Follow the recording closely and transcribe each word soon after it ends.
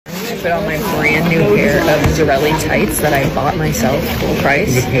outfit on my brand new pair of Zorelli tights that I bought myself full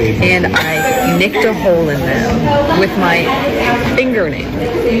price, and I nicked a hole in them with my fingernail.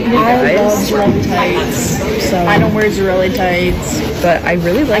 I love Zorelli tights, so I don't wear Zorelli tights. But I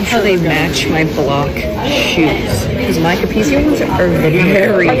really like how they match my block shoes, because my Capizio ones are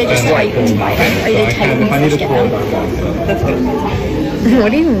very white. Are they tight? I need to pull it back on. That's good.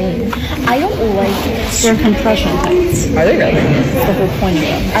 What do you mean? I don't like wearing compression tights. Are they really? That's the whole point of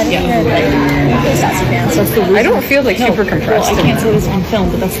them. I don't wear like sassy pants. That's the reason. I don't feel like super compressed. Well, I can't say this on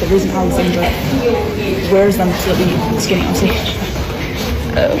film, but that's the reason Alexandra wears them so that we look skinny on stage.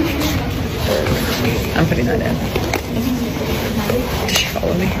 Oh. I'm putting that in. Does she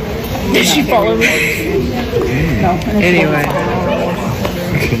follow me? Did she follow me? No. Anyway.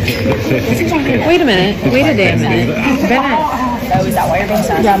 Wait a minute. Wait a damn minute. Bennett. Oh, is that why you're being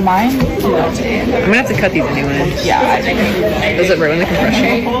sad? Yeah, mine. I'm gonna have to cut these anyway. Yeah, I think. Does it ruin the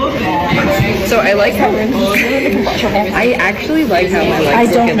compression? So I like how I actually like how my legs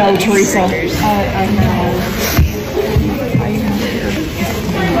I don't look know, in this. Teresa. I know.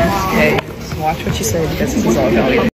 Okay, watch what you say because this is all value.